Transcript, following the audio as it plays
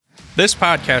This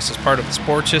podcast is part of the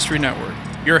Sports History Network,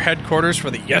 your headquarters for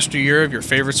the yesteryear of your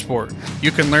favorite sport. You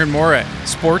can learn more at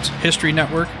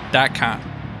sportshistorynetwork.com.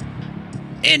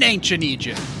 In ancient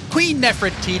Egypt, Queen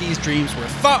Nefertiti's dreams were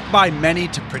thought by many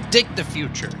to predict the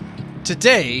future.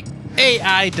 Today,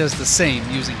 AI does the same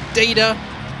using data,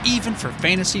 even for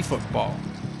fantasy football.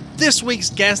 This week's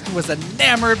guest was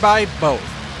enamored by both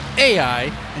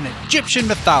AI and Egyptian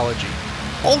mythology,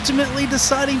 ultimately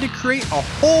deciding to create a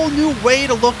whole new way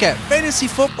to look at fantasy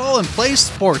football and play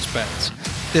sports bets.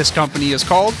 This company is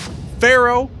called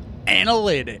Pharaoh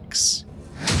Analytics.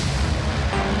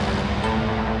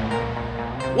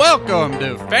 Welcome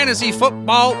to Fantasy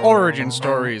Football Origin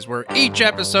Stories, where each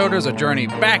episode is a journey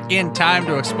back in time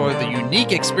to explore the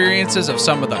unique experiences of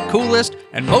some of the coolest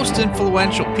and most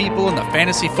influential people in the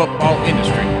fantasy football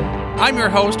industry. I'm your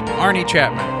host, Arnie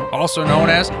Chapman, also known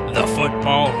as the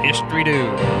Football History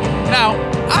Dude. Now,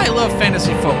 I love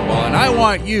fantasy football, and I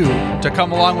want you to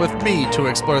come along with me to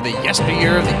explore the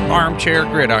yesteryear of the armchair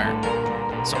gridiron.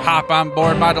 So hop on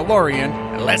board my DeLorean,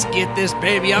 and let's get this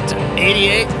baby up to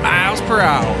 88 miles per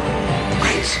hour.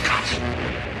 Great Scott.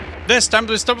 This time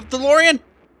to start with DeLorean.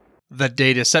 The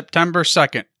date is September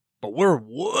 2nd, but we're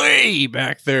way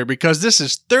back there because this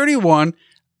is 31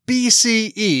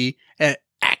 BCE at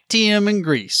Actium in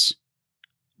Greece.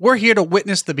 We're here to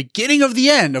witness the beginning of the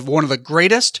end of one of the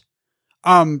greatest,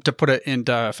 to put it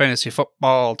into fantasy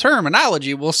football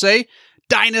terminology, we'll say,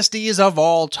 dynasties of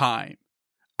all time.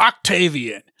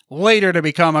 Octavian, later to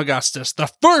become Augustus,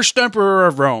 the first emperor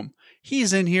of Rome.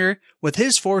 He's in here with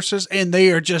his forces, and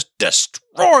they are just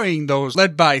destroying those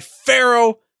led by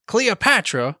Pharaoh,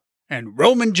 Cleopatra, and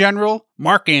Roman general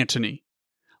Mark Antony,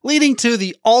 leading to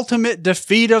the ultimate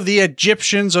defeat of the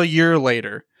Egyptians a year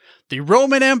later. The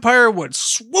Roman Empire would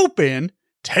swoop in,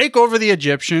 take over the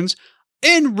Egyptians,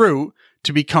 en route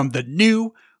to become the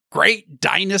new great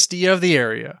dynasty of the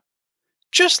area.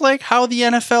 Just like how the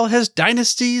NFL has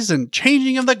dynasties and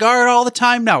changing of the guard all the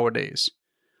time nowadays.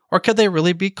 Or could they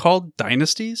really be called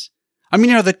dynasties? I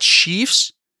mean, are the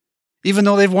Chiefs, even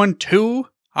though they've won 2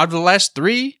 out of the last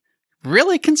 3,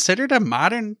 really considered a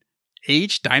modern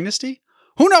age dynasty?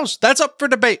 Who knows? That's up for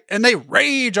debate, and they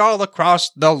rage all across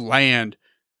the land.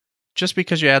 Just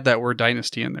because you add that word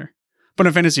dynasty in there. But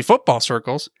in fantasy football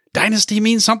circles, dynasty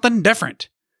means something different.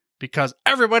 Because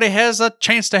everybody has a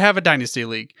chance to have a dynasty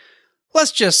league.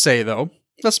 Let's just say, though,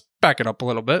 let's back it up a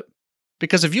little bit.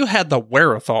 Because if you had the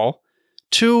wherewithal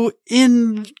to,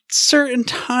 in certain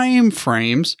time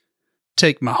frames,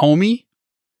 take Mahomes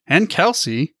and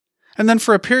Kelsey, and then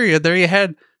for a period there you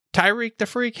had Tyreek the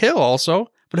Freak Hill also.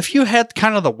 But if you had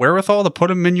kind of the wherewithal to put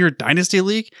them in your dynasty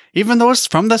league, even though it's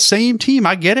from the same team,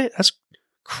 I get it. That's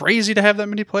crazy to have that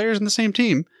many players in the same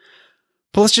team.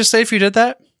 But let's just say if you did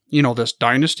that, you know, this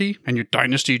dynasty and your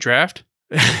dynasty draft,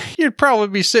 you'd probably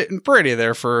be sitting pretty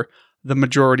there for the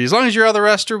majority, as long as your other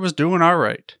roster was doing all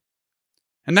right.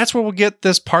 And that's where we'll get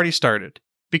this party started.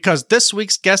 Because this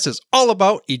week's guest is all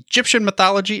about Egyptian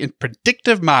mythology and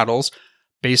predictive models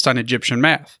based on Egyptian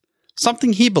math.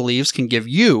 Something he believes can give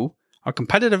you a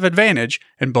competitive advantage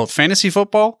in both fantasy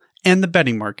football and the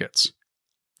betting markets.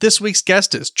 This week's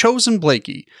guest is Chosen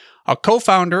Blakey, a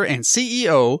co-founder and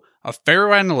CEO of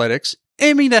Pharaoh Analytics,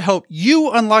 aiming to help you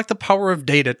unlock the power of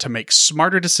data to make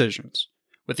smarter decisions,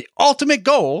 with the ultimate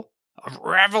goal of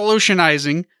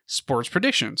revolutionizing sports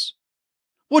predictions.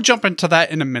 We'll jump into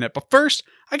that in a minute, but first,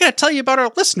 I gotta tell you about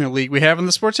our listener league we have in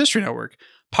the Sports History Network,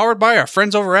 powered by our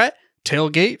friends over at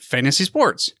Tailgate Fantasy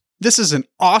Sports. This is an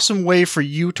awesome way for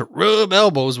you to rub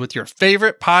elbows with your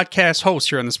favorite podcast hosts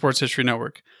here on the Sports History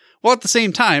Network, while at the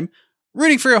same time,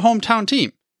 rooting for your hometown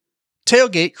team.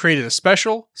 Tailgate created a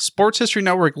special Sports History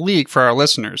Network league for our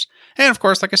listeners, and of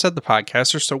course, like I said, the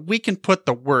podcasters, so we can put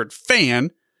the word fan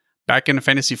back into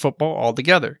fantasy football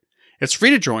altogether. It's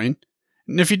free to join,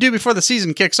 and if you do before the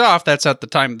season kicks off, that's at the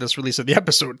time of this release of the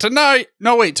episode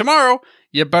tomorrow,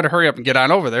 you better hurry up and get on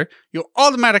over there. You'll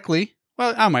automatically,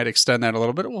 well, I might extend that a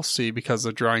little bit. We'll see because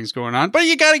the drawing's going on. But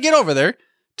you got to get over there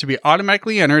to be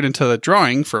automatically entered into the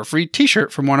drawing for a free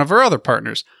t-shirt from one of our other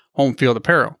partners, Home Field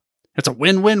Apparel. It's a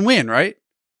win-win-win, right?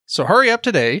 So hurry up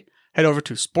today. Head over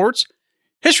to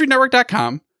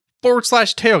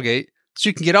sportshistorynetwork.com/tailgate so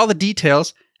you can get all the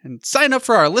details and sign up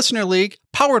for our listener league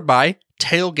powered by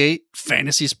Tailgate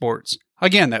Fantasy Sports.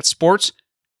 Again, that's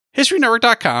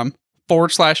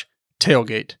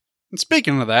sportshistorynetwork.com/tailgate. And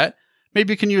speaking of that,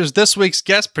 maybe you can use this week's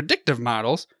guest predictive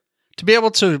models to be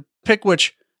able to pick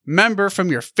which member from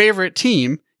your favorite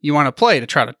team you want to play to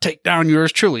try to take down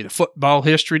yours truly, the Football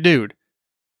History Dude.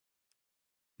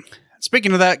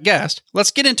 Speaking of that guest,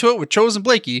 let's get into it with Chosen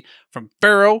Blakey from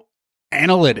Pharaoh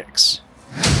Analytics.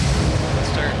 Let's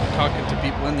start talking to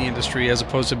people in the industry as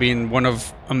opposed to being one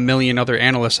of a million other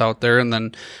analysts out there. And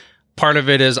then part of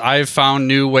it is I've found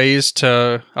new ways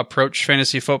to approach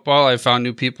fantasy football. I've found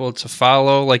new people to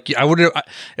follow. Like I would have,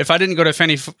 if I didn't go to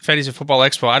Fantasy Football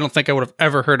Expo, I don't think I would have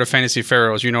ever heard of Fantasy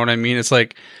Pharaohs. You know what I mean? It's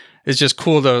like, it's just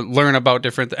cool to learn about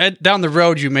different down the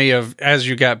road. You may have, as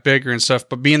you got bigger and stuff,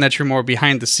 but being that you're more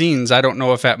behind the scenes, I don't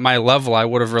know if at my level I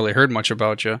would have really heard much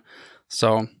about you.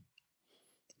 So,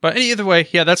 but either way,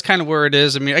 yeah, that's kind of where it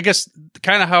is. I mean, I guess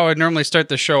kind of how I normally start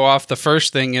the show off. The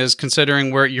first thing is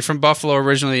considering where you're from, Buffalo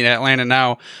originally, in Atlanta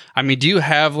now. I mean, do you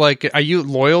have are you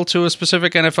loyal to a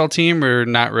specific NFL team or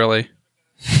not really?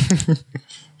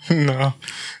 No,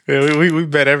 yeah, we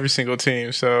bet every single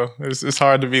team, so it's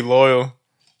hard to be loyal.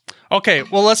 Okay,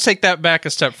 well, let's take that back a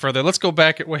step further. Let's go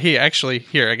back. Well, here,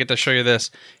 I get to show you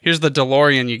this. Here's the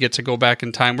DeLorean. You get to go back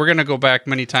in time. We're going to go back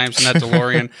many times in that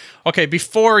DeLorean. Okay,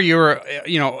 before you were,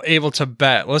 able to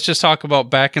bet, let's just talk about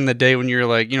back in the day when you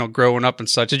were growing up and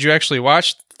such. Did you actually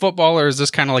watch football, or is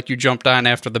this kind of like you jumped on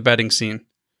after the betting scene?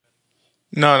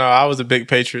 No, I was a big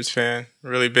Patriots fan.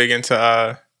 Really big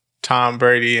into Tom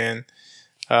Brady and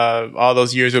all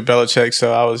those years with Belichick,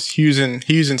 so I was huge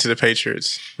into the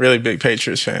Patriots. Really big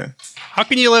Patriots fan. How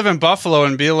can you live in Buffalo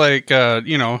and be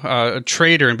a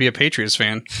trader and be a Patriots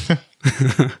fan?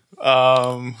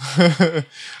 I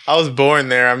was born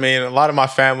there. I mean, a lot of my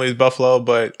family is Buffalo,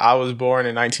 but I was born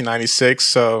in 1996,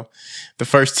 so the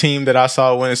first team that I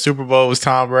saw win a Super Bowl was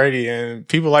Tom Brady, and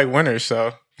people like winners,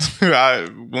 so I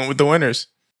went with the winners.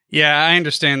 Yeah, I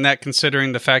understand that,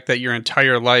 considering the fact that your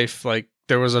entire life,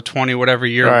 there was a 20 whatever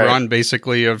year run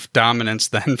basically of dominance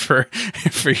then for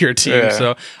your team. Yeah.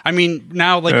 So, I mean,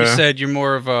 now, you said, you're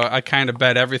more of I kind of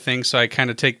bet everything. So I kind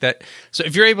of take that. So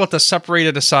if you're able to separate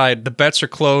it aside, the bets are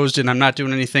closed and I'm not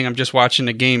doing anything, I'm just watching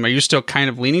the game. Are you still kind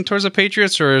of leaning towards the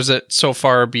Patriots, or is it so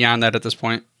far beyond that at this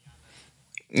point?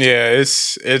 Yeah,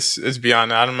 it's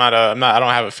beyond that. I don't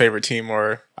have a favorite team,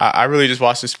 or I really just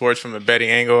watch the sports from a betting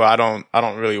angle. I don't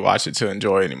really watch it to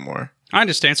enjoy anymore. I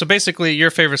understand. So basically,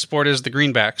 your favorite sport is the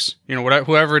greenbacks.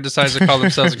 Whoever decides to call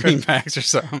themselves greenbacks or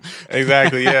something.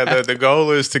 Exactly. Yeah. The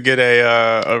goal is to get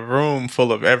a room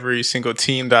full of every single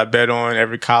team that I bet on,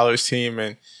 every college team,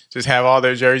 and just have all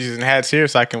their jerseys and hats here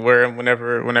so I can wear them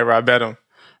whenever I bet them.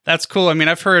 That's cool. I mean,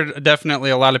 I've heard definitely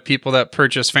a lot of people that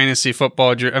purchase fantasy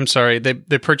football.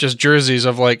 They purchase jerseys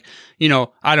of I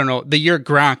don't know, the year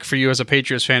Gronk for you as a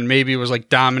Patriots fan maybe was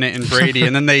dominant in Brady,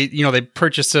 and then they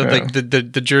purchased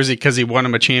the jersey because he won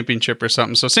him a championship or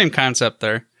something. So same concept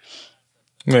there.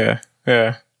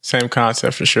 Yeah, same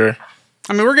concept for sure.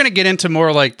 I mean, we're gonna get into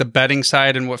more the betting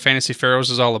side and what Fantasy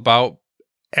Pharaohs is all about,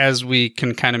 as we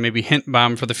can kind of maybe hint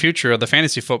bomb for the future of the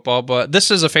fantasy football. But this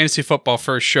is a fantasy football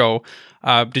first show.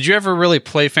 Did you ever really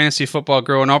play fantasy football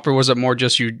growing up, or was it more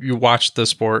just you watched the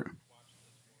sport?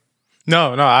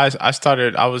 No, I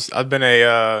started, I've been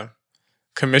a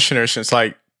commissioner since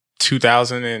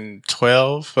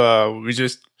 2012. We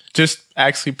just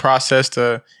actually processed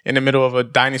in the middle of a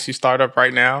dynasty startup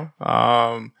right now.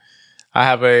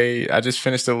 I just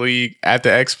finished the league at the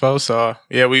expo. So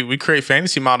yeah, we create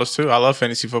fantasy models too. I love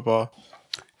fantasy football.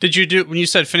 When you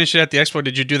said finish it at the expo,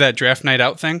 did you do that draft night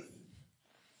out thing?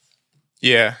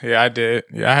 Yeah, I did.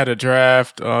 Yeah, I had a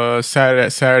draft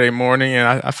Saturday morning,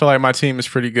 and I feel like my team is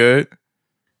pretty good.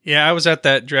 Yeah, I was at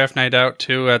that draft night out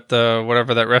too at the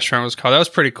whatever that restaurant was called. That was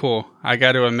pretty cool. I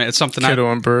got to admit, it's something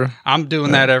I'm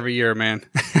doing that every year, man.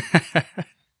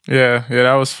 Yeah,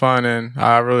 that was fun, and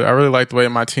I really like the way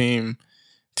my team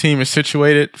is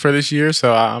situated for this year.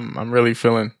 So I'm really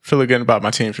feeling good about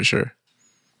my team for sure.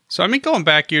 So I mean, going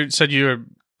back, you said you were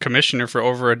commissioner for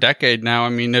over a decade now. I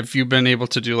mean, have you been able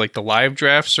to do the live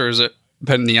drafts, or has it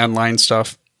been the online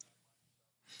stuff?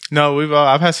 No,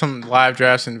 I've had some live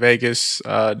drafts in Vegas,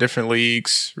 different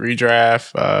leagues,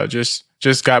 redraft.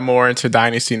 Just got more into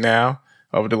Dynasty now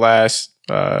over the last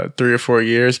 3 or 4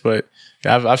 years, but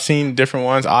I've seen different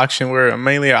ones. Auction, we're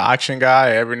mainly an auction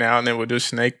guy. Every now and then we'll do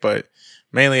snake, but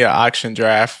mainly an auction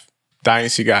draft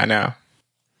Dynasty guy now.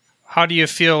 How do you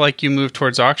feel like you moved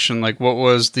towards auction? What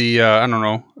was the,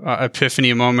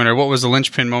 epiphany moment, or what was the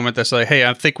linchpin moment that's hey,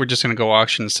 I think we're just going to go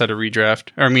auction instead of redraft?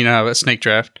 Or a snake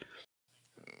draft?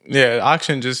 Yeah,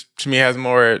 auction just, to me, has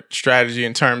more strategy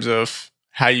in terms of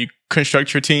how you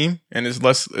construct your team, and it's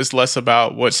less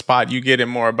about what spot you get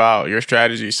and more about your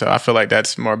strategy. So I feel like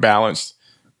that's more balanced.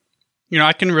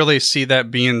 I can really see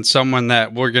that being someone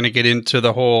that we're going to get into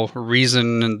the whole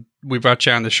reason, and we brought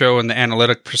you on the show and the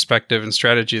analytic perspective and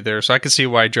strategy there. So I can see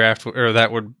why draft, or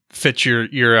that would fit your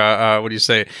what do you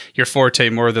say, your forte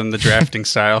more than the drafting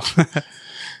style.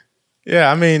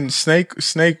 Yeah, I mean, Snake.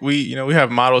 We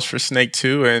have models for Snake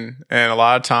too, and a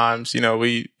lot of times,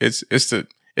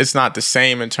 it's not the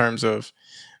same in terms of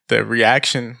the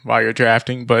reaction while you're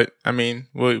drafting. But I mean,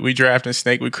 we draft in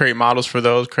Snake. We create models for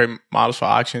those, create models for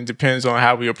auction. Depends on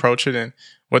how we approach it and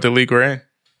what the league we're in.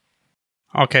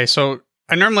 Okay, so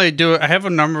I have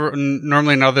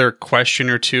normally another question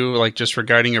or two, like just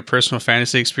regarding your personal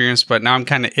fantasy experience, but now I'm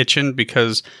kind of itching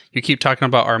because you keep talking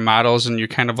about our models and you're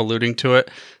kind of alluding to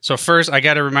it. So first, I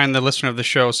got to remind the listener of the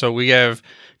show. So we have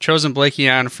chosen Blakey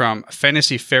on from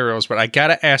Fantasy Pharaohs, but I got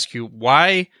to ask you,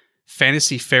 why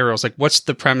Fantasy Pharaohs? Like, what's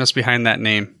the premise behind that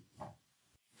name?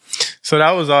 So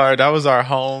that was our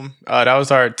home. That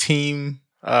was our team.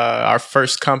 Our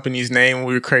first company's name when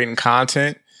we were creating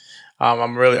content.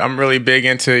 I'm really big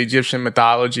into Egyptian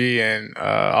mythology and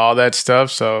all that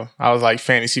stuff. So I was like,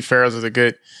 Fantasy Pharaohs is a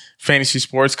good fantasy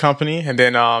sports company, and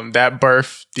then that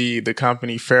birthed the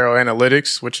company Pharaoh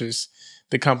Analytics, which is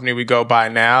the company we go by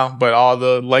now. But all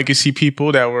the legacy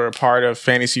people that were a part of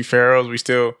Fantasy Pharaohs, we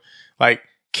still like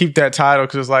keep that title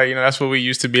because it's like, that's what we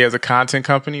used to be as a content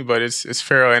company, but it's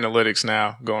Pharaoh Analytics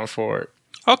now going forward.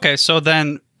 Okay, so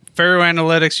then Pharaoh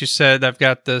Analytics, you said I've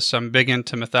got this. I'm big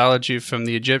into mythology from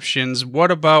the Egyptians. What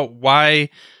about why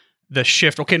the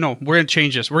shift? Okay, no, we're going to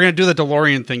change this. We're going to do the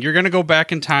DeLorean thing. You're going to go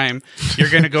back in time. You're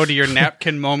going to go to your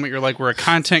napkin moment. You're like, we're a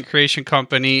content creation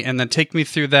company, and then take me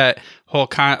through that whole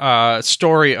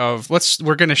story of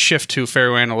we're going to shift to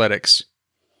Pharaoh Analytics.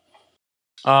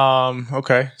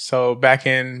 Okay. So back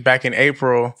in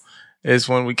April is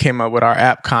when we came up with our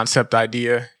app concept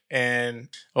idea. And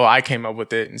I came up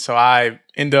with it. And so I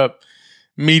end up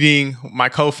meeting my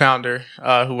co-founder,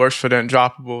 who works for the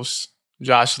Undroppables,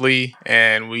 Josh Lee,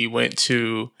 and we went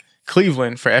to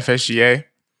Cleveland for FSGA.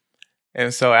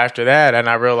 And so after that, and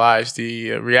I realized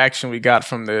the reaction we got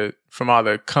from all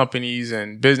the companies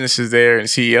and businesses there and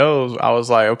CEOs, I was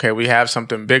like, okay, we have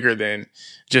something bigger than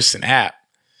just an app.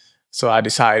 So I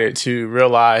decided to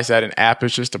realize that an app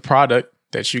is just a product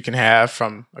that you can have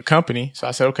from a company. So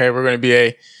I said, okay, we're going to be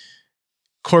a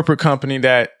corporate company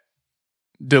that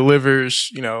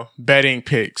delivers, betting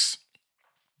picks.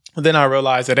 And then I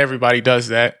realized that everybody does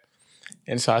that.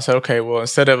 And so I said, okay, well,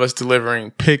 instead of us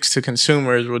delivering picks to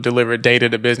consumers, we'll deliver data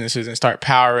to businesses and start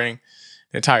powering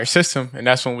the entire system. And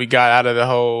that's when we got out of the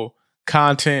whole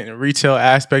content and retail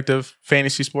aspect of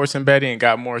fantasy sports and betting and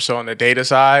got more so on the data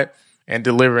side and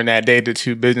delivering that data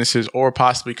to businesses or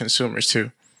possibly consumers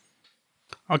too.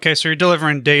 Okay, so you're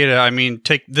delivering data. I mean,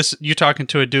 take this, you're talking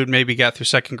to a dude maybe got through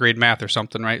second grade math or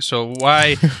something, right? So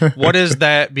what is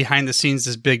that behind the scenes,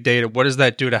 this big data? What does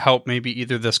that do to help maybe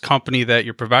either this company that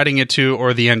you're providing it to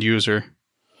or the end user?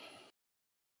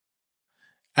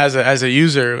 As a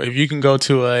user, if you can go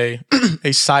to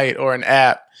a site or an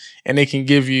app and they can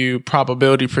give you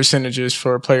probability percentages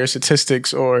for player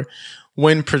statistics or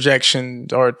win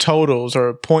projections or totals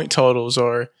or point totals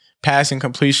or passing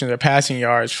completions or passing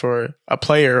yards for a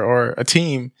player or a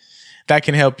team, that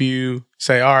can help you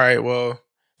say, all right, well,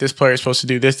 this player is supposed to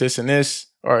do this, this, and this,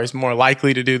 or is more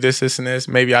likely to do this, this, and this.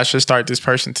 Maybe I should start this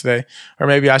person today, or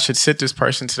maybe I should sit this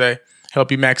person today.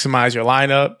 Help you maximize your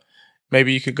lineup.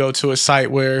 Maybe you could go to a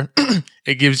site where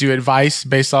it gives you advice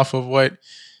based off of what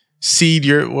seed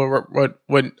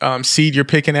seed you're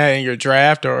picking at in your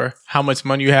draft or how much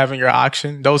money you have in your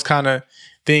auction. Those kind of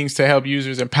things to help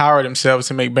users empower themselves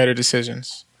to make better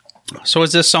decisions. So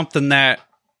is this something that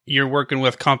you're working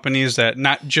with companies that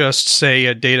not just say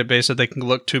a database that they can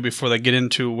look to before they get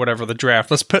into whatever the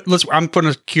draft? I'm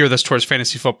putting to gear this towards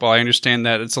fantasy football. I understand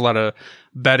that it's a lot of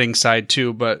betting side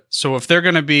too, but so if they're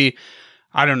going to be,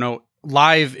 I don't know,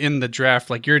 live in the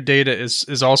draft, like your data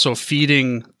is also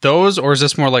feeding those, or is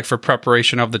this more like for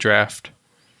preparation of the draft?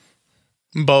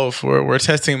 Both. We're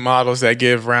testing models that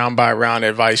give round by round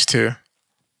advice too.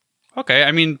 Okay,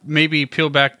 I mean, maybe peel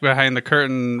back behind the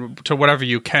curtain to whatever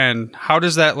you can. How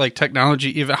does that, like,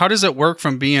 technology, even how does it work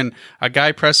from being a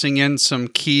guy pressing in some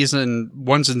keys and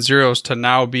ones and zeros to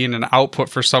now being an output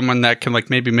for someone that can, like,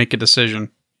 maybe make a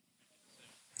decision?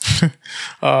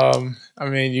 I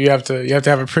mean, you have to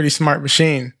have a pretty smart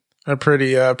machine, a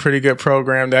pretty good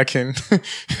program that can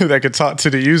that can talk to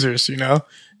the users,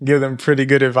 give them pretty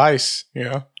good advice,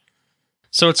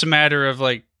 So it's a matter of,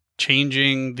 like,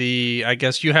 changing I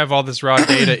guess you have all this raw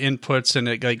data inputs and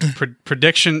it, like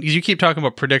prediction. You keep talking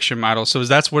about prediction models. So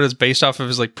that's what it's based off of,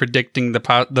 is like predicting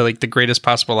the greatest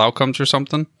possible outcomes or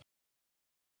something.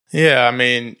 Yeah. I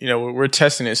mean, we're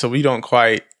testing it. So we don't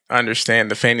quite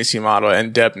understand the fantasy model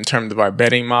in depth in terms of our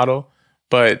betting model,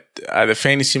 but the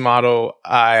fantasy model,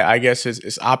 I guess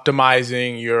is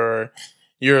optimizing your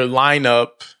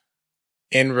lineup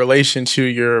in relation to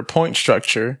your point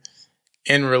structure.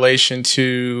 in relation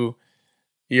to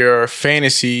your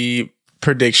fantasy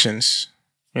predictions.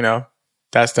 You know,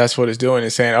 that's what it's doing.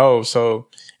 It's saying, oh, so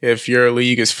if your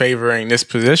league is favoring this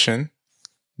position,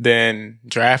 then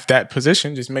draft that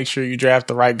position. Just make sure you draft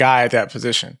the right guy at that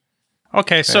position.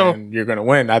 Okay, so and you're going to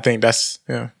win. I think that's,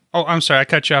 yeah. Oh, I'm sorry, I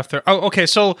cut you off there. Oh, okay,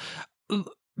 so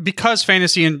because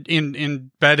fantasy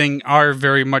and betting are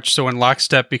very much so in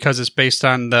lockstep because it's based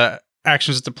on the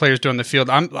actions that the players do on the field.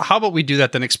 How about we do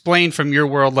that then? Explain from your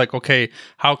world, like, okay,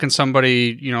 how can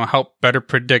somebody, help better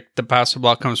predict the possible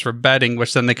outcomes for betting,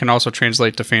 which then they can also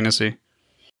translate to fantasy?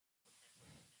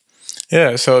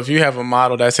 Yeah, so if you have a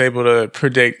model that's able to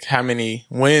predict how many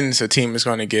wins a team is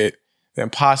going to get, then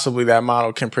possibly that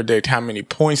model can predict how many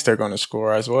points they're going to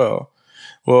score as well.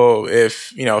 Well,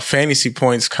 if, fantasy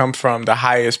points come from the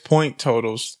highest point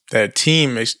totals that a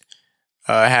team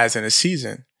has in a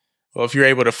season, well, if you're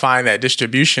able to find that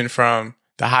distribution from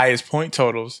the highest point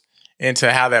totals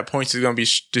into how that points is going to be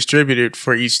distributed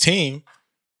for each team,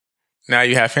 now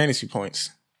you have fantasy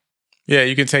points. Yeah,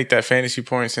 you can take that fantasy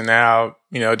points and now,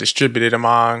 distribute it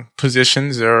among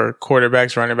positions or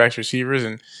quarterbacks, running backs, receivers,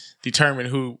 and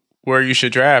determine where you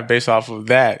should draft based off of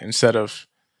that instead of,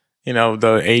 the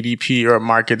ADP or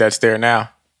market that's there now.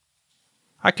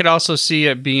 I could also see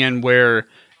it being where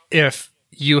if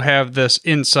you have this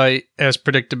insight as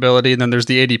predictability, and then there's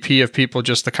the ADP of people,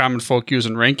 just the common folk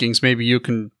using rankings, maybe you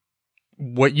can,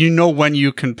 when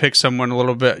you can pick someone a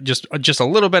little bit, just a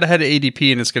little bit ahead of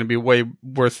ADP, and it's going to be way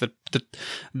worth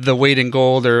the weight in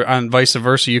gold, or on vice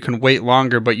versa, you can wait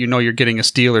longer, but you're getting a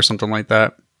steal or something like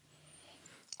that.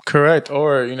 Correct.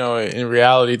 Or, in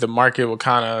reality, the market will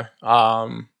kind of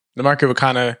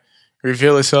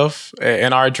reveal itself.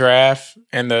 In our draft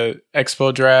and the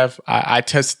Expo draft, I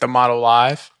tested the model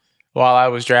live while I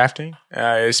was drafting.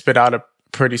 It spit out a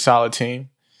pretty solid team.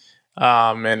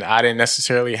 And I didn't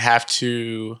necessarily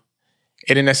it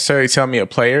didn't necessarily tell me a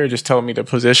player, it just told me the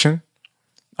position.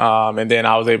 And then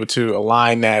I was able to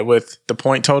align that with the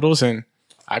point totals, and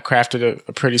I crafted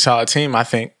a pretty solid team, I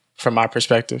think, from my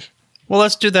perspective. Well,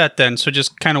 let's do that then. So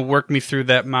just kind of work me through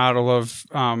that model of,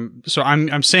 so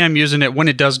I'm saying I'm using it when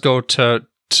it does go to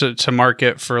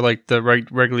market for like the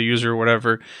regular user or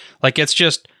whatever. Like it's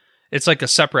like a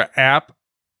separate app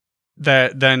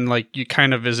that then like you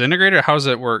kind of is integrated. How does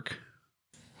it work?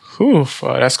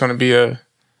 That's going to be a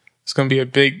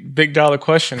big dollar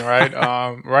question, right?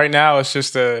 Right now it's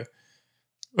just I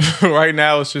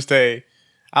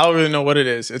don't really know what it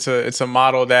is. It's a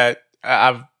model that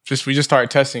we just started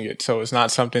testing it. So it's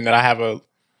not something that I have a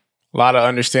lot of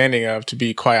understanding of, to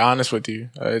be quite honest with you.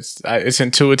 It's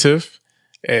intuitive,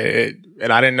 and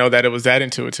I didn't know that it was that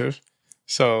intuitive.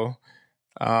 So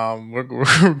we're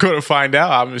going to find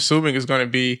out. I'm assuming it's going to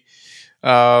be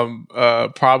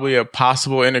probably a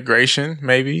possible integration,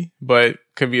 maybe, but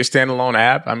could be a standalone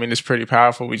app. I mean, it's pretty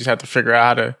powerful. We just have to figure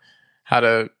out how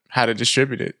to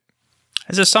distribute it.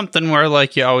 Is this something where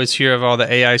like you always hear of all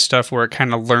the AI stuff where it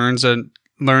kind of learns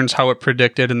how it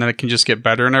predicted and then it can just get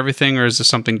better and everything, or is this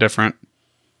something different?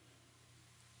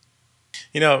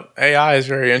 AI is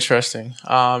very interesting.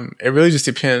 It really just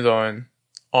depends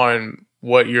on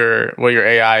what your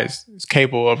AI is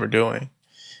capable of or doing.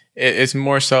 It's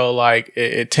more so like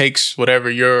it takes whatever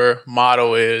your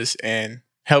model is and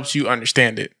helps you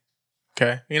understand it.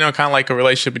 Okay. Kind of like a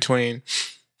relationship between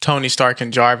Tony Stark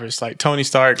and Jarvis. Like Tony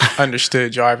Stark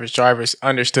understood Jarvis. Jarvis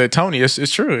understood Tony.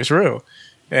 It's true. It's real.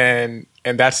 And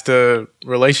that's the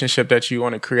relationship that you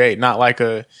want to create, not like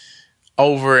a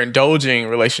overindulging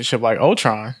relationship like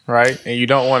Ultron, right? And you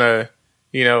don't want to,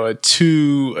 you don't want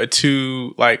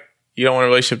a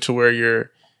relationship to where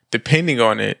you're depending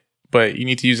on it, but you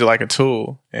need to use it like a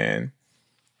tool. And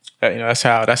that's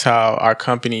how our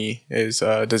company is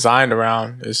designed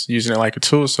around, is using it like a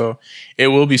tool. So it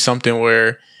will be something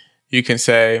where you can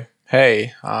say,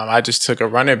 hey, I just took a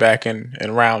running back in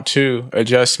round 2,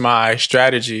 adjust my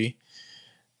strategy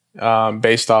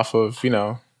based off of,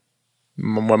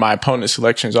 what my opponent's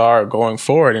selections are going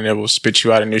forward, and it will spit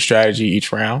you out a new strategy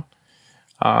each round.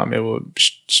 It will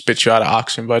spit you out an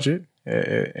auction budget,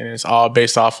 and it's all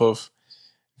based off of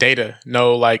data.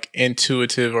 No like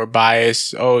intuitive or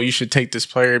bias. Oh, you should take this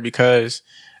player because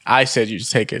I said you should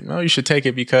take it. No, you should take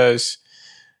it because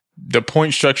the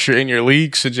point structure in your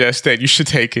league suggests that you should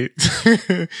take it.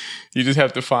 You just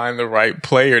have to find the right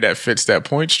player that fits that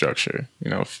point structure.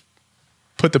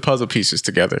 Put the puzzle pieces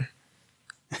together.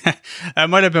 That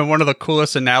might have been one of the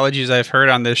coolest analogies I've heard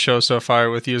on this show so far,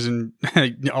 with using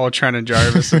Ultron and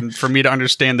Jarvis, and for me to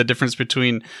understand the difference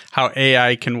between how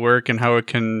AI can work and how it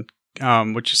can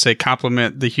what you say,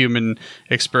 complement the human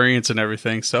experience and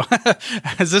everything. So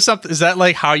is that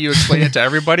like how you explain it to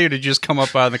everybody, or did you just come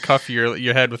up on the cuff of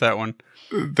your head with that one?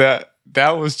 That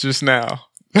was just now.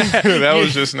 That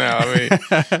was just now. I mean,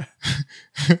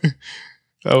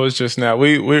 that was just now.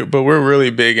 But we're really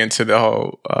big into the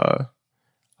whole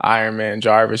Iron Man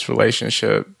Jarvis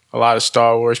relationship. A lot of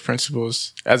Star Wars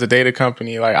principles. As a data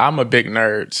company, like, I'm a big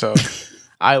nerd, so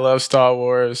I love Star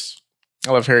Wars.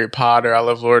 I love Harry Potter. I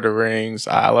love Lord of the Rings.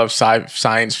 I love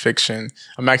science fiction.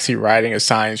 I'm actually writing a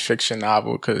science fiction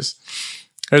novel because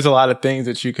there's a lot of things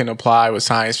that you can apply with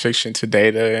science fiction to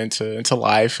data and into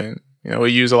life. And,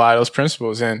 we use a lot of those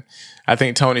principles. And I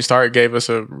think Tony Stark gave us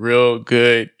a real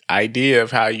good idea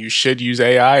of how you should use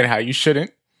AI and how you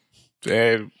shouldn't.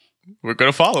 And we're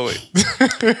going to follow it.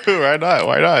 Why not?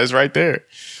 Why not? It's right there.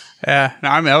 Yeah, no,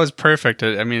 I mean, that was perfect.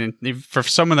 I mean, for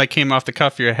someone that came off the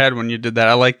cuff of your head when you did that,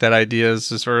 I like that idea. Is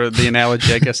sort of the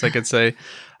analogy, I guess I could say.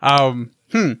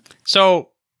 So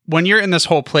when you're in this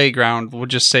whole playground, we'll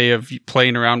just say, of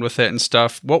playing around with it and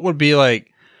stuff, what would be like?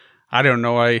 I don't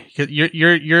know.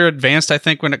 You're advanced, I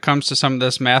think, when it comes to some of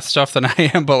this math stuff than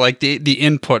I am. But like the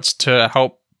inputs to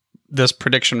help this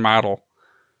prediction model.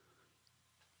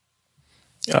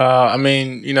 I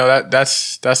mean,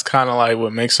 that's kind of like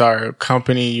what makes our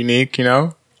company unique,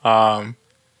 So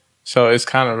it's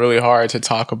kind of really hard to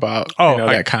talk about,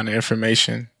 that kind of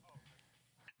information.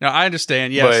 No, I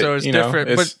understand. Yeah. So it's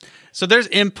different. But so there's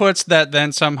inputs that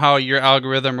then somehow your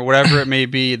algorithm or whatever it may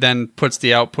be then puts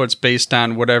the outputs based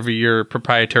on whatever your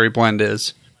proprietary blend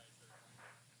is.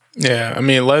 Yeah. I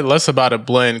mean, less about a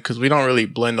blend, because we don't really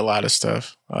blend a lot of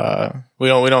stuff. We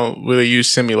don't really use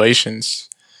simulations.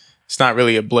 It's not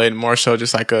really a blend, more so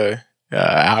just like a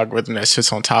algorithm that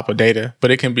sits on top of data,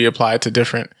 but it can be applied to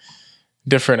different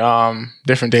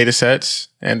data sets.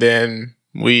 And then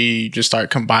we just start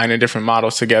combining different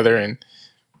models together, and,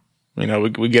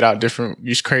 we get out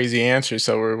these crazy answers.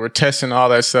 So we're testing all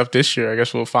that stuff this year. I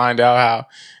guess we'll find out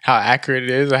how accurate it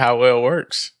is and how well it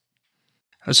works.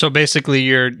 So basically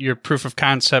your proof of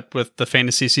concept with the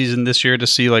fantasy season this year to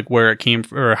see like where it came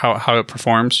or how it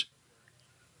performs.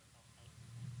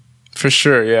 For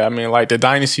sure, yeah. I mean, like, the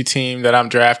dynasty team that I'm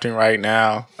drafting right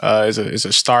now is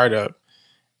a startup,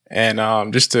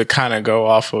 and just to kind of go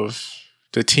off of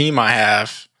the team I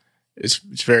have, it's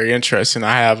very interesting.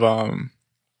 I have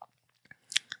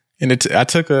I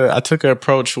took an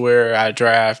approach where I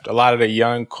draft a lot of the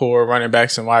young core running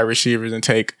backs and wide receivers and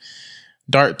take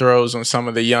dart throws on some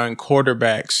of the young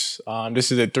quarterbacks.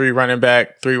 This is a 3 running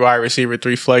back, 3 wide receiver,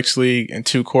 3 flex league, and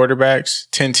 2 quarterbacks,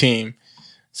 10 team.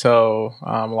 So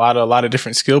a lot of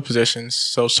different skill positions.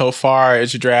 So far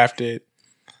it's drafted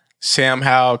Sam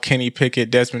Howell, Kenny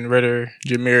Pickett, Desmond Ridder,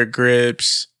 Jameer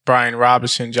Gibbs, Brian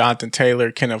Robinson, Jonathan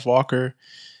Taylor, Kenneth Walker,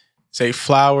 Zay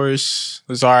Flowers,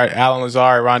 Alan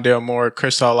Lazard, Rondale Moore,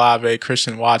 Chris Olave,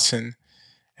 Christian Watson,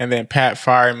 and then Pat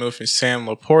Freiermuth and Sam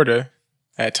Laporta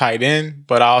at tight end.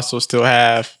 But I also still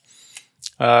have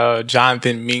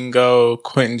Jonathan Mingo,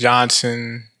 Quentin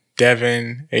Johnson,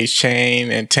 Devin, H.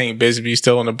 Chain, and Tank Bisbee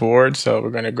still on the board. So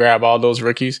we're going to grab all those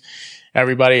rookies.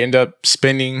 Everybody ended up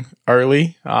spending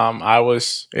early.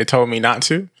 It told me not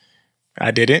to. I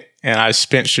didn't, and I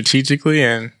spent strategically,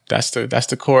 and that's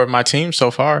the core of my team so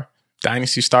far.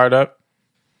 Dynasty startup.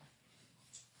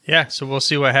 Yeah, so we'll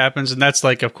see what happens, and that's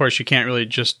like, of course, you can't really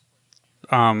just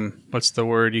what's the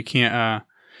word? You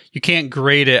can't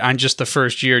grade it on just the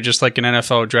first year, just like an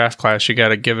NFL draft class. You got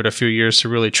to give it a few years to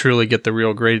really truly get the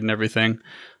real grade and everything.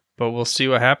 But we'll see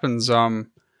what happens.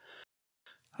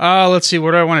 Let's see.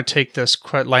 Where do I want to take this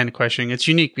line of questioning? It's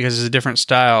unique because it's a different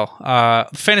style.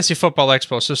 Fantasy Football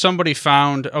Expo. So somebody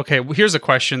found, okay, well, here's a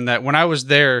question that when I was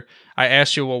there, I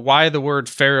asked you, well, why the word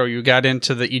Pharaoh? You got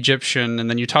into the Egyptian, and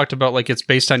then you talked about like it's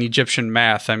based on Egyptian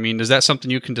math. I mean, is that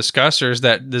something you can discuss, or is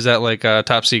that like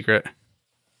top secret?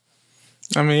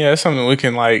 I mean, yeah, it's something we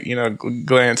can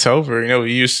glance over.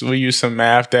 We use some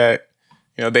math that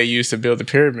they used to build the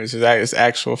pyramids. It's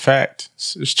actual fact.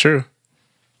 It's true.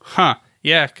 Huh.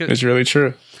 Yeah. It's really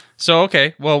true. So,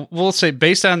 okay. Well, we'll say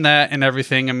based on that and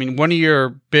everything, I mean, one of your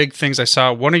big things I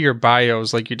saw, one of your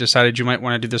bios, like you decided you might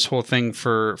want to do this whole thing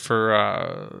for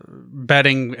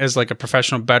betting as like a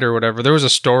professional bettor or whatever. There was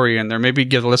a story in there. Maybe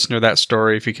give the listener that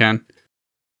story if you can.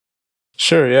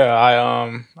 Sure. Yeah.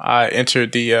 I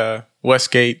entered the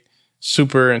Westgate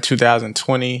Super in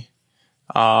 2020.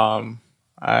 And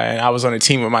I was on a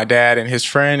team with my dad and his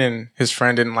friend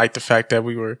didn't like the fact that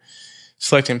we were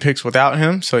selecting picks without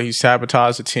him, so he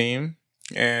sabotaged the team,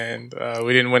 and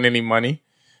we didn't win any money.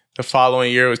 The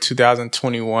following year was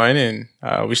 2021, and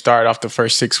we started off the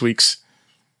first 6 weeks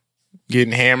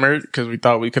getting hammered because we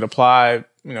thought we could apply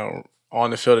on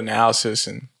the field analysis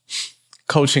and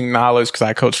coaching knowledge, because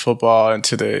I coach football,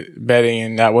 into the betting,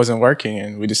 and that wasn't working.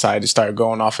 And we decided to start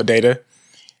going off of data,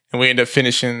 and we ended up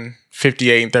finishing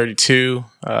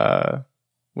 58-32.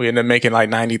 We ended up making like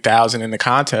 $90,000 in the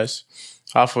contest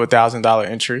off of $1,000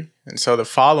 entry. And so the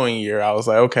following year, I was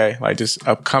like, okay, like this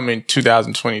upcoming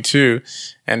 2022,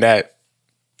 and that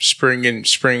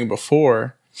spring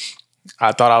before,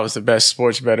 I thought I was the best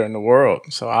sports bettor in the world.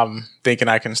 So I'm thinking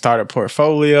I can start a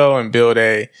portfolio and build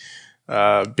a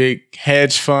big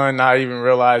hedge fund, not even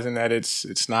realizing that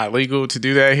it's not legal to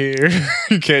do that here.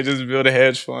 You can't just build a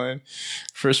hedge fund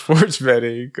for sports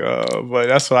betting. But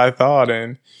that's what I thought.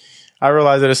 And I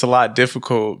realized that it's a lot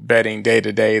difficult betting day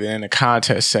to day than in a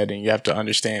contest setting. You have to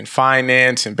understand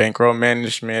finance and bankroll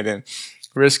management and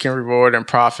risk and reward and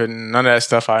profit, and none of that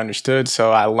stuff I understood.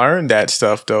 So I learned that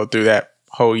stuff though through that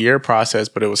whole year process,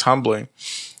 but it was humbling.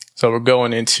 So we're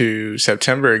going into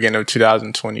September again of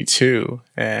 2022,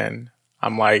 and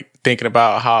I'm like thinking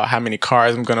about how many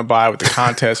cars I'm going to buy with the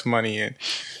contest money and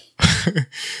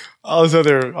all this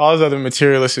other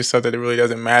materialistic stuff that it really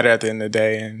doesn't matter at the end of the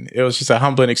day. And it was just a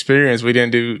humbling experience. We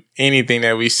didn't do anything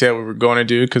that we said we were going to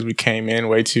do because we came in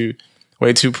way too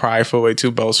prideful, way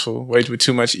too boastful, with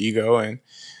too much ego, and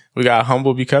we got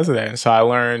humble because of that. And so I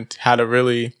learned how to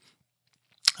really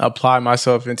apply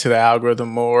myself into the algorithm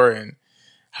more, and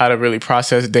how to really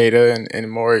process data in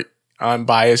more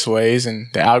unbiased ways. And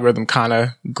the algorithm kind of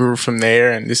grew from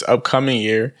there. And this upcoming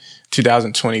year,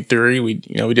 2023, we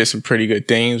did some pretty good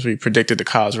things. We predicted the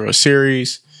College World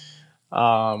Series.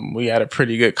 We had a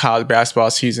pretty good college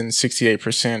basketball season,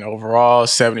 68% overall,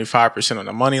 75% on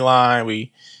the money line.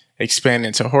 We expanded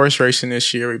into horse racing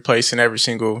this year. We placed in every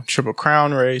single Triple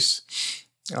Crown race.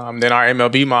 Then our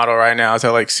MLB model right now is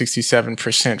at like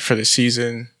 67% for the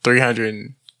season,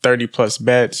 330 plus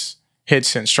bets,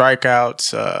 hits and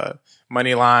strikeouts,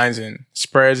 money lines and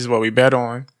spreads is what we bet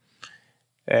on.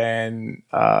 And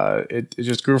it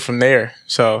just grew from there.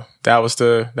 So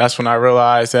that's when I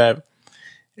realized that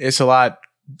it's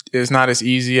not as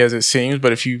easy as it seems,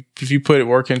 but if you put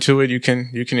work into it, you can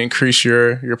increase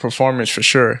your performance for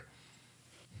sure.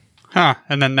 Huh.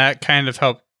 And then that kind of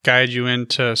helped guide you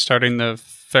into starting the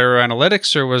Pharaoh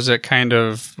Analytics, or was it kind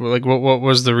of like, what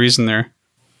was the reason there?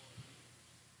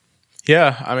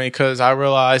 Yeah, I mean, because I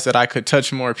realized that I could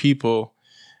touch more people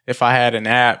if I had an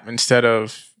app, instead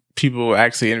of people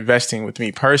actually investing with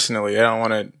me personally.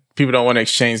 People don't want to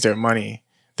exchange their money.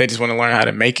 They just want to learn how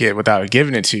to make it without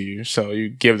giving it to you. So you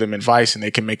give them advice and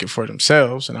they can make it for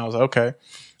themselves. And I was like, okay,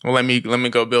 well, let me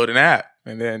go build an app.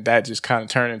 And then that just kind of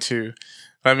turned into,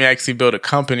 let me actually build a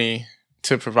company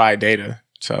to provide data.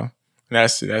 So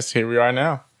that's here we are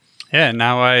now. Yeah,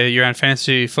 now you're on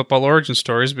Fantasy Football Origin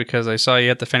Stories because I saw you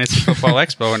at the Fantasy Football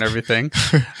Expo and everything.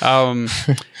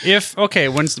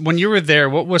 When you were there,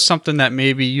 what was something that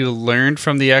maybe you learned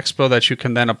from the expo that you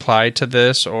can then apply to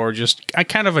this, or just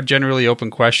kind of a generally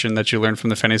open question that you learned from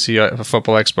the Fantasy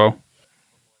Football Expo?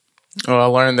 Well, I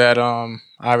learned that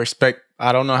I respect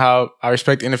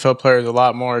NFL players a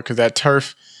lot more, because that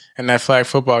turf and that flag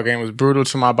football game was brutal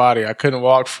to my body. I couldn't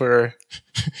walk for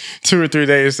 2 or 3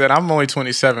 days. And I'm only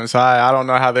 27, so I don't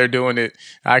know how they're doing it.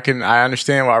 I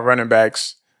understand why running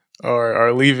backs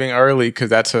are leaving early, because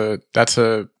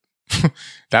that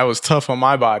was tough on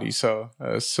my body. So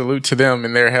salute to them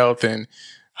and their health, and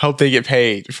hope they get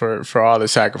paid for all the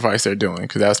sacrifice they're doing,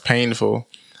 because that's painful.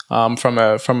 From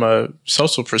a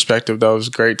social perspective, though, it was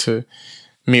great to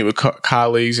meet with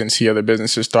colleagues and see other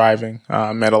businesses thriving.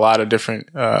 Met a lot of different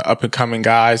up and coming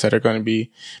guys that are going to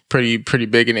be pretty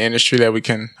big in the industry that we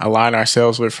can align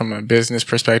ourselves with from a business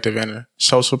perspective and a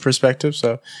social perspective.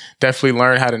 So definitely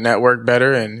learn how to network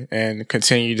better and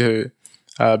continue to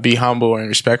be humble and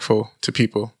respectful to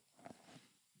people.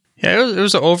 Yeah, it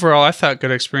was overall, I thought,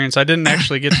 good experience. I didn't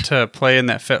actually get to play in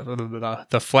that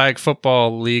the flag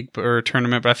football league or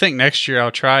tournament, but I think next year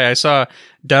I'll try. I saw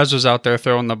Dez was out there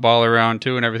throwing the ball around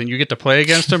too and everything. You get to play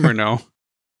against him or no?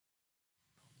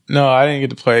 No, I didn't get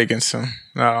to play against him.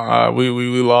 No, we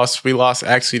lost. We lost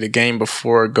actually the game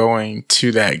before going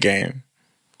to that game.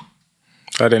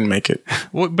 I didn't make it.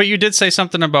 Well, but you did say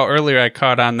something about earlier. I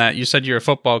caught on that. You said you're a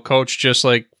football coach, just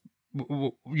like.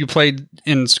 You played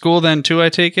in school then too, I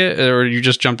take it, or you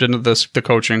just jumped into the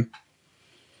coaching?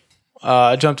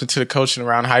 I jumped into the coaching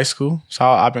around high school. So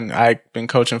I've been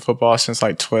coaching football since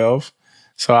like 12.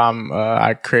 So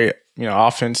I create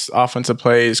offensive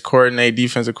plays, coordinate,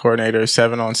 defensive coordinator,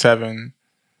 7-on-7.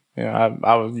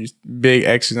 I was big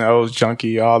X's and O's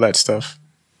junkie, all that stuff.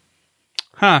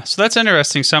 Huh. So that's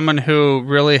interesting. Someone who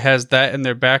really has that in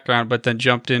their background, but then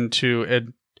jumped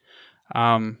into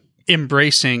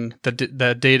embracing the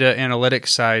data analytics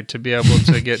side to be able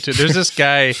to get to. There's this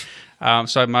guy.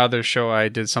 So at my other show, I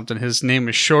did something. His name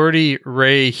is Shorty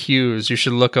Ray Hughes. You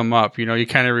should look him up. You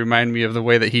kind of remind me of the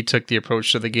way that he took the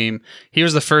approach to the game. He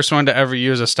was the first one to ever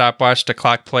use a stopwatch to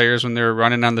clock players when they were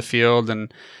running on the field.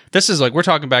 And this is we're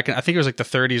talking back, I think it was the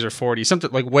 30s or 40s,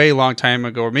 something way long time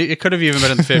ago. Or maybe it could have even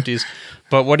been in the 50s.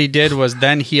 But what he did was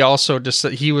then he also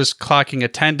he was clocking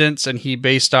attendance, and he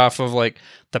based off of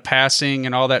the passing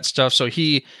and all that stuff. So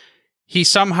he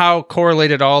somehow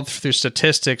correlated all through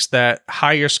statistics that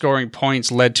higher scoring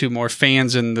points led to more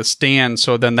fans in the stand.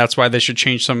 So then that's why they should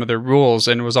change some of their rules.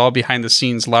 And it was all behind the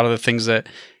scenes, a lot of the things that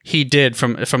he did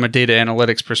from a data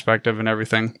analytics perspective and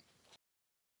everything.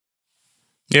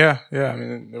 Yeah. I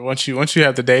mean, once you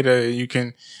have the data, you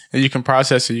can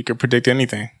process it. You can predict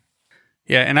anything.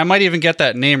 Yeah, and I might even get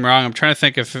that name wrong. I'm trying to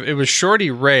think if it was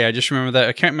Shorty Ray. I just remember that.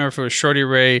 I can't remember if it was Shorty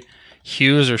Ray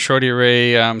Hughes or Shorty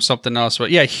Ray something else,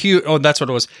 but yeah, Hugh. Oh, that's what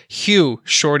it was. Hugh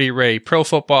Shorty Ray, Pro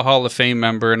Football Hall of Fame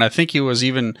member, and I think he was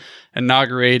even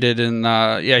inaugurated in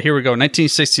here we go,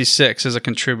 1966 as a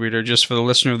contributor. Just for the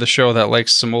listener of the show that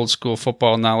likes some old school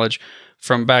football knowledge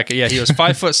from back. Yeah, he was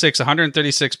 5'6",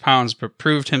 136 pounds, but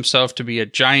proved himself to be a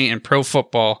giant in pro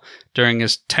football during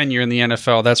his tenure in the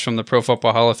NFL. That's from the Pro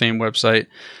Football Hall of Fame website.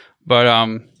 But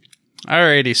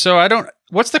alrighty, so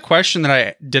what's the question that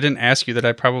I didn't ask you that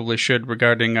I probably should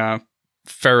regarding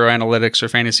Pharaoh Analytics or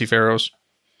Fantasy Pharaohs?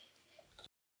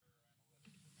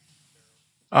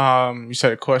 You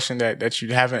said a question that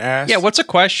you haven't asked? Yeah, what's a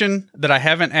question that I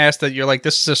haven't asked that you're like,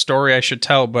 this is a story I should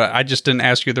tell, but I just didn't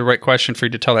ask you the right question for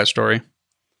you to tell that story?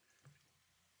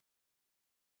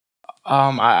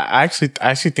 I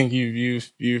actually think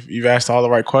you've asked all the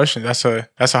right questions. That's a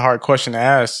hard question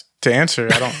to answer.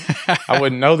 I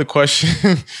wouldn't know the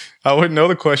question. I wouldn't know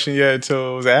the question yet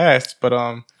until it was asked. But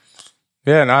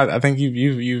yeah, no, I think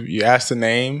you asked the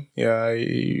name. Yeah,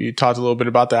 you talked a little bit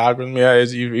about the algorithm. Yeah,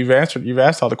 you've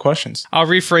asked all the questions. I'll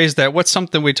rephrase that. What's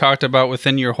something we talked about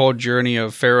within your whole journey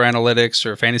of Pharaoh Analytics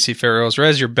or Fantasy Pharaohs, or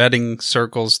as your betting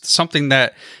circles, something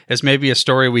that is maybe a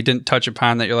story we didn't touch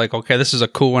upon that you're like, okay, this is a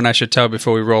cool one I should tell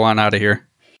before we roll on out of here?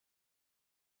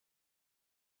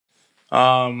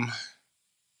 I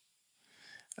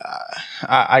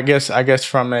guess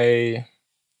from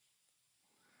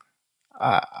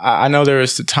I know there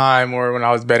was a time where when I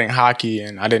was betting hockey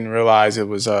and I didn't realize it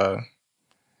was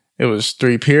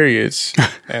 3 periods,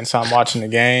 and so I'm watching the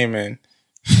game and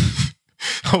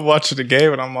I'm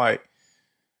like,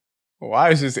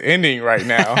 why is this ending right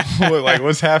now?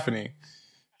 What's happening?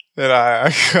 And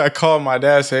I called my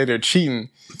dad, say they're cheating.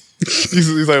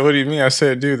 He's like, what do you mean? I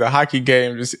said, dude, the hockey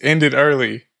game just ended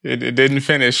early. It didn't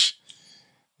finish.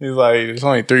 He's like, there's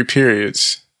only 3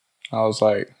 periods. I was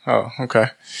like, oh, okay.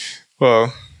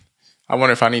 Well, I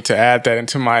wonder if I need to add that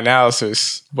into my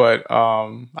analysis. But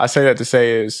I say that to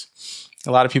say is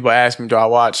a lot of people ask me, do I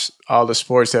watch all the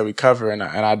sports that we cover? And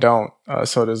I don't.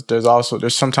 So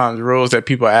there's sometimes rules that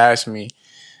people ask me,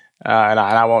 and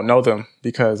I won't know them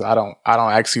because I don't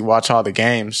actually watch all the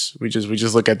games. We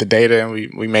just look at the data and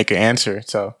we make an answer.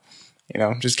 So,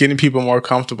 just getting people more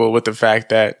comfortable with the fact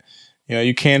that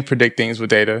you can predict things with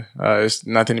data. It's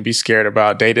nothing to be scared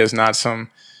about. Data is not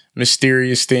some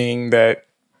mysterious thing that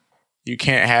you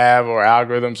can't have, or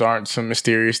algorithms aren't some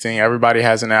mysterious thing. Everybody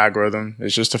has an algorithm.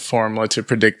 It's just a formula to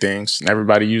predict things. And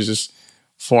everybody uses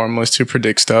formulas to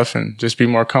predict stuff, and just be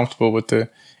more comfortable with the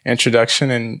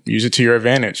introduction and use it to your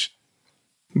advantage.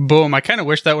 Boom. I kind of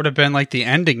wish that would have been the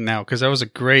ending now, because that was a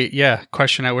great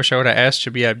question I wish I would have asked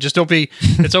you. But yeah, just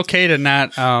it's okay to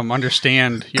not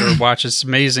understand your watch. It's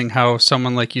amazing how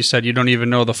someone like you said, you don't even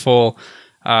know the full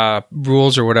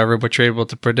rules or whatever, but you're able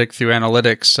to predict through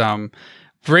analytics.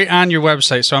 Right on your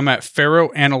website. So I'm at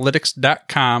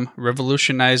pharaohanalytics.com,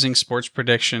 revolutionizing sports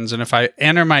predictions. And if I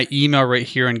enter my email right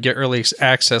here and get early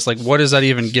access, what does that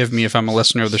even give me if I'm a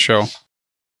listener of the show?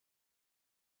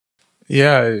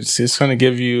 Yeah, it's going to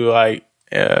give you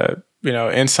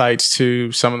insights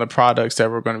to some of the products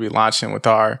that we're going to be launching with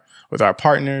our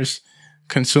partners,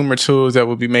 consumer tools that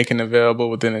we'll be making available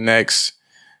within the next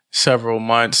several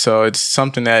months. So it's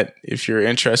something that if you're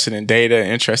interested in data,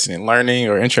 interested in learning,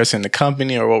 or interested in the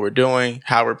company or what we're doing,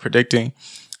 how we're predicting,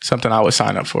 something I would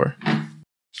sign up for.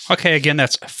 Okay, again,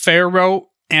 that's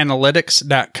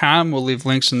pharaohanalytics.com. We'll leave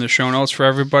links in the show notes for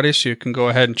everybody, so you can go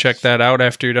ahead and check that out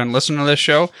after you're done listening to this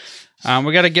show.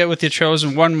 We got to get with you,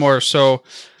 Chosen, one more. So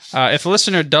if a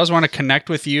listener does want to connect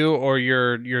with you or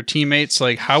your teammates,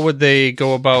 how would they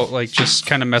go about just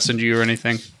kind of message you or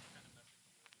anything?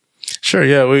 Sure.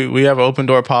 Yeah. We have an open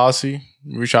door policy.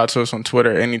 Reach out to us on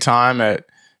Twitter anytime at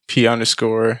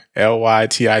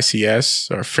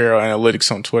P_LYTICS or Pharaoh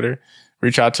Analytics on Twitter.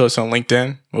 Reach out to us on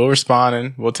LinkedIn. We'll respond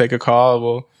and we'll take a call.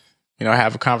 We'll,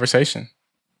 have a conversation.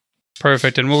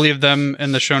 Perfect. And we'll leave them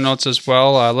in the show notes as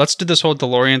well. Let's do this whole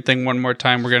DeLorean thing one more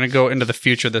time. We're going to go into the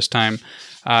future this time.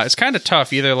 It's kind of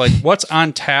tough. Either like what's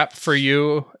on tap for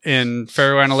you in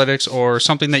Pharaoh Analytics or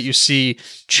something that you see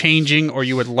changing or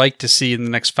you would like to see in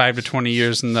the next 5 to 20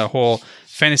 years in the whole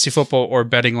fantasy football or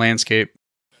betting landscape.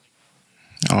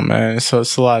 Oh, man. So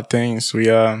it's a lot of things.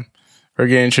 We're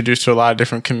getting introduced to a lot of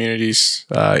different communities,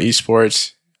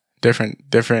 esports, different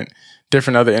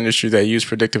other industries that use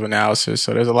predictive analysis.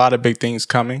 So there's a lot of big things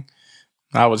coming.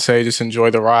 I would say just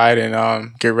enjoy the ride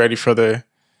and get ready for the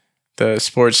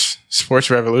sports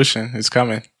revolution. It's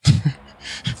coming.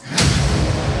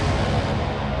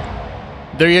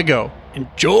 There you go.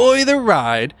 Enjoy the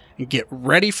ride and get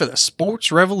ready for the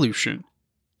sports revolution.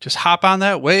 Just hop on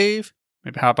that wave,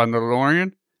 maybe hop on the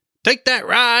DeLorean, take that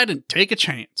ride and take a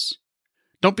chance.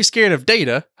 Don't be scared of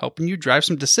data helping you drive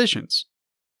some decisions.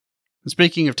 And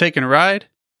speaking of taking a ride,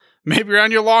 maybe you're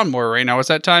on your lawnmower right now. It's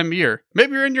that time of year.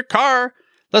 Maybe you're in your car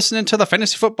listening to the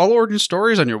fantasy football origin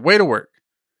stories on your way to work.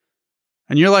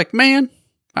 And you're like, man,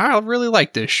 I really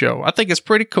like this show. I think it's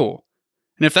pretty cool.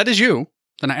 And if that is you,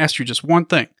 then I ask you just one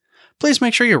thing. Please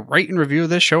make sure you rate and review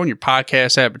this show in your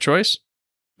podcast app of choice.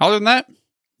 Other than that,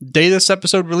 the day this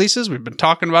episode releases, we've been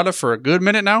talking about it for a good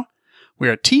minute now. We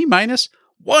are T-minus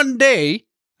 1 day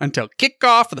until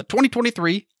kickoff of the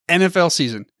 2023 NFL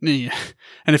season.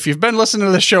 And if you've been listening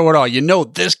to the show at all, you know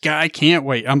this guy can't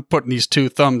wait. I'm putting these two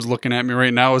thumbs looking at me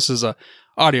right now. This is a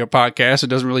audio podcast. It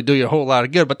doesn't really do you a whole lot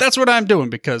of good, but that's what I'm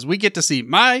doing because we get to see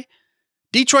my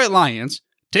Detroit Lions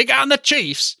take on the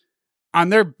Chiefs on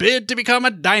their bid to become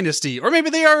a dynasty. Or maybe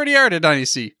they already are a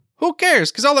dynasty. Who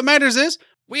cares? Because all that matters is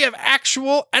we have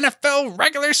actual NFL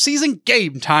regular season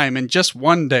game time in just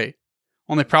 1 day.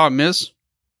 Only problem is,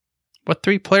 what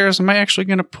 3 players am I actually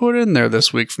going to put in there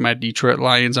this week for my Detroit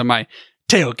Lions on my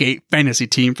tailgate fantasy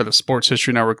team for the Sports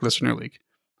History Network Listener League?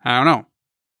 I don't know.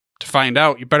 To find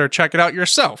out, you better check it out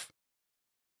yourself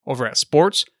over at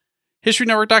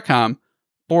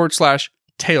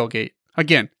sportshistorynetwork.com/tailgate.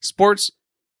 Again,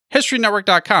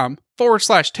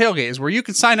 sportshistorynetwork.com/tailgate is where you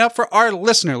can sign up for our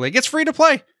Listener League. It's free to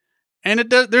play, and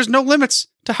there's no limits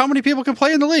to how many people can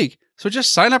play in the league. So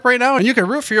just sign up right now, and you can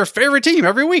root for your favorite team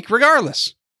every week,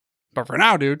 regardless. But for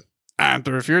now, dude, I'm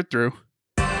through if you're through.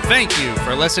 Thank you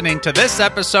for listening to this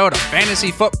episode of Fantasy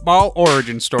Football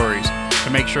Origin Stories. To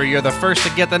make sure you're the first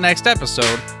to get the next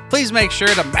episode, please make sure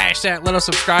to mash that little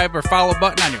subscribe or follow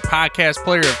button on your podcast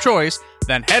player of choice,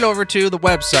 then head over to the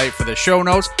website for the show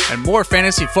notes and more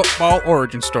fantasy football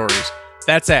origin stories.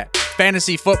 That's at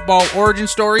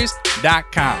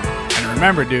fantasyfootballoriginstories.com. And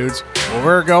remember, dudes, where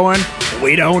we're going,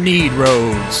 we don't need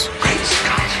roads.